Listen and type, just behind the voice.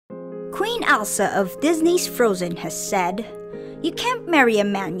Queen Elsa of Disney's Frozen has said, "You can't marry a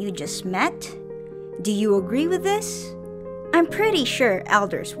man you just met." Do you agree with this? I'm pretty sure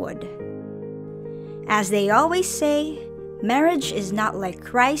elders would. As they always say, marriage is not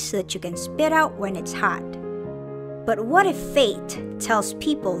like rice that you can spit out when it's hot. But what if fate tells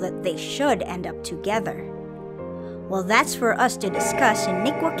people that they should end up together? Well, that's for us to discuss in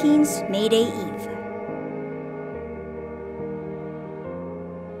Nick Joaquin's Mayday Eve.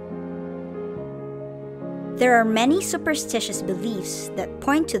 There are many superstitious beliefs that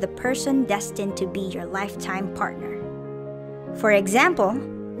point to the person destined to be your lifetime partner. For example,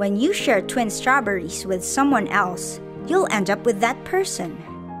 when you share twin strawberries with someone else, you'll end up with that person.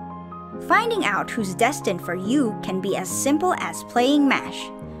 Finding out who's destined for you can be as simple as playing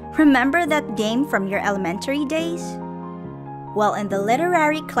MASH. Remember that game from your elementary days? Well, in the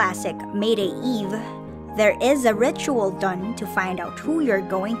literary classic Mayday Eve, there is a ritual done to find out who you're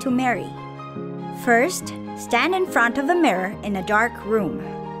going to marry. First, stand in front of a mirror in a dark room.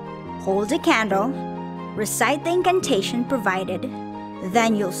 Hold a candle, recite the incantation provided,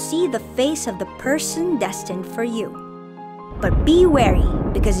 then you'll see the face of the person destined for you. But be wary,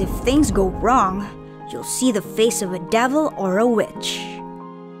 because if things go wrong, you'll see the face of a devil or a witch.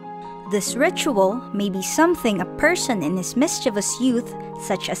 This ritual may be something a person in his mischievous youth,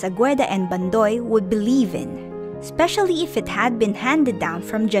 such as Agueda and Bandoy, would believe in, especially if it had been handed down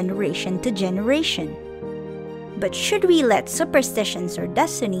from generation to generation. But should we let superstitions or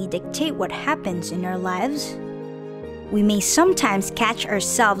destiny dictate what happens in our lives? We may sometimes catch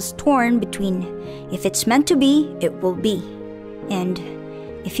ourselves torn between if it's meant to be, it will be, and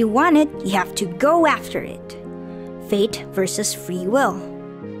if you want it, you have to go after it. Fate versus free will.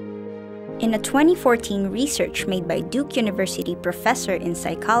 In a 2014 research made by Duke University professor in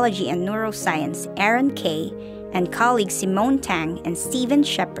psychology and neuroscience Aaron Kay and colleagues Simone Tang and Stephen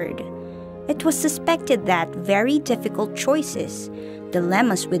Shepard, it was suspected that very difficult choices,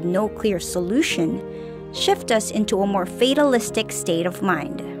 dilemmas with no clear solution, shift us into a more fatalistic state of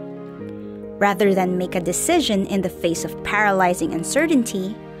mind. Rather than make a decision in the face of paralyzing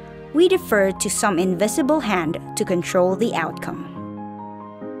uncertainty, we defer to some invisible hand to control the outcome.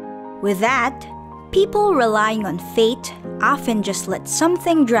 With that, people relying on fate often just let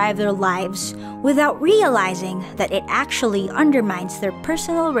something drive their lives without realizing that it actually undermines their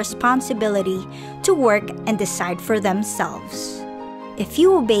personal responsibility to work and decide for themselves. If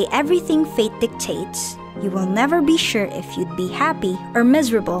you obey everything fate dictates, you will never be sure if you'd be happy or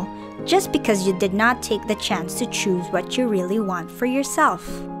miserable just because you did not take the chance to choose what you really want for yourself.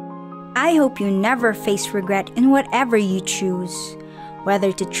 I hope you never face regret in whatever you choose,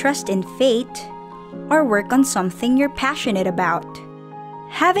 whether to trust in fate or work on something you're passionate about.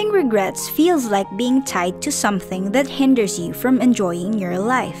 Having regrets feels like being tied to something that hinders you from enjoying your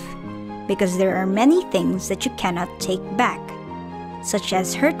life, because there are many things that you cannot take back, such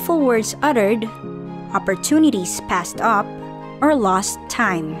as hurtful words uttered, opportunities passed up, or lost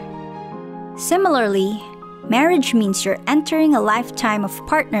time. Similarly, marriage means you're entering a lifetime of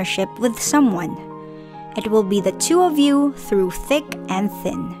partnership with someone. It will be the two of you through thick and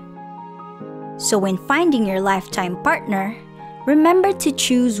thin. So when finding your lifetime partner, remember to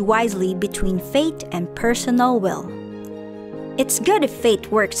choose wisely between fate and personal will. It's good if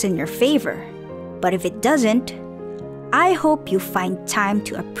fate works in your favor, but if it doesn't, I hope you find time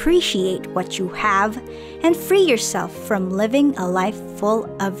to appreciate what you have and free yourself from living a life full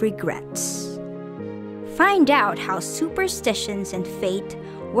of regrets. Find out how superstitions and fate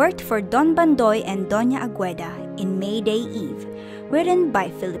worked for Don Bandoy and Doña Agueda in Mayday Eve, written by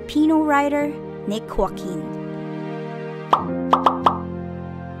Filipino writer Nick Joaquin.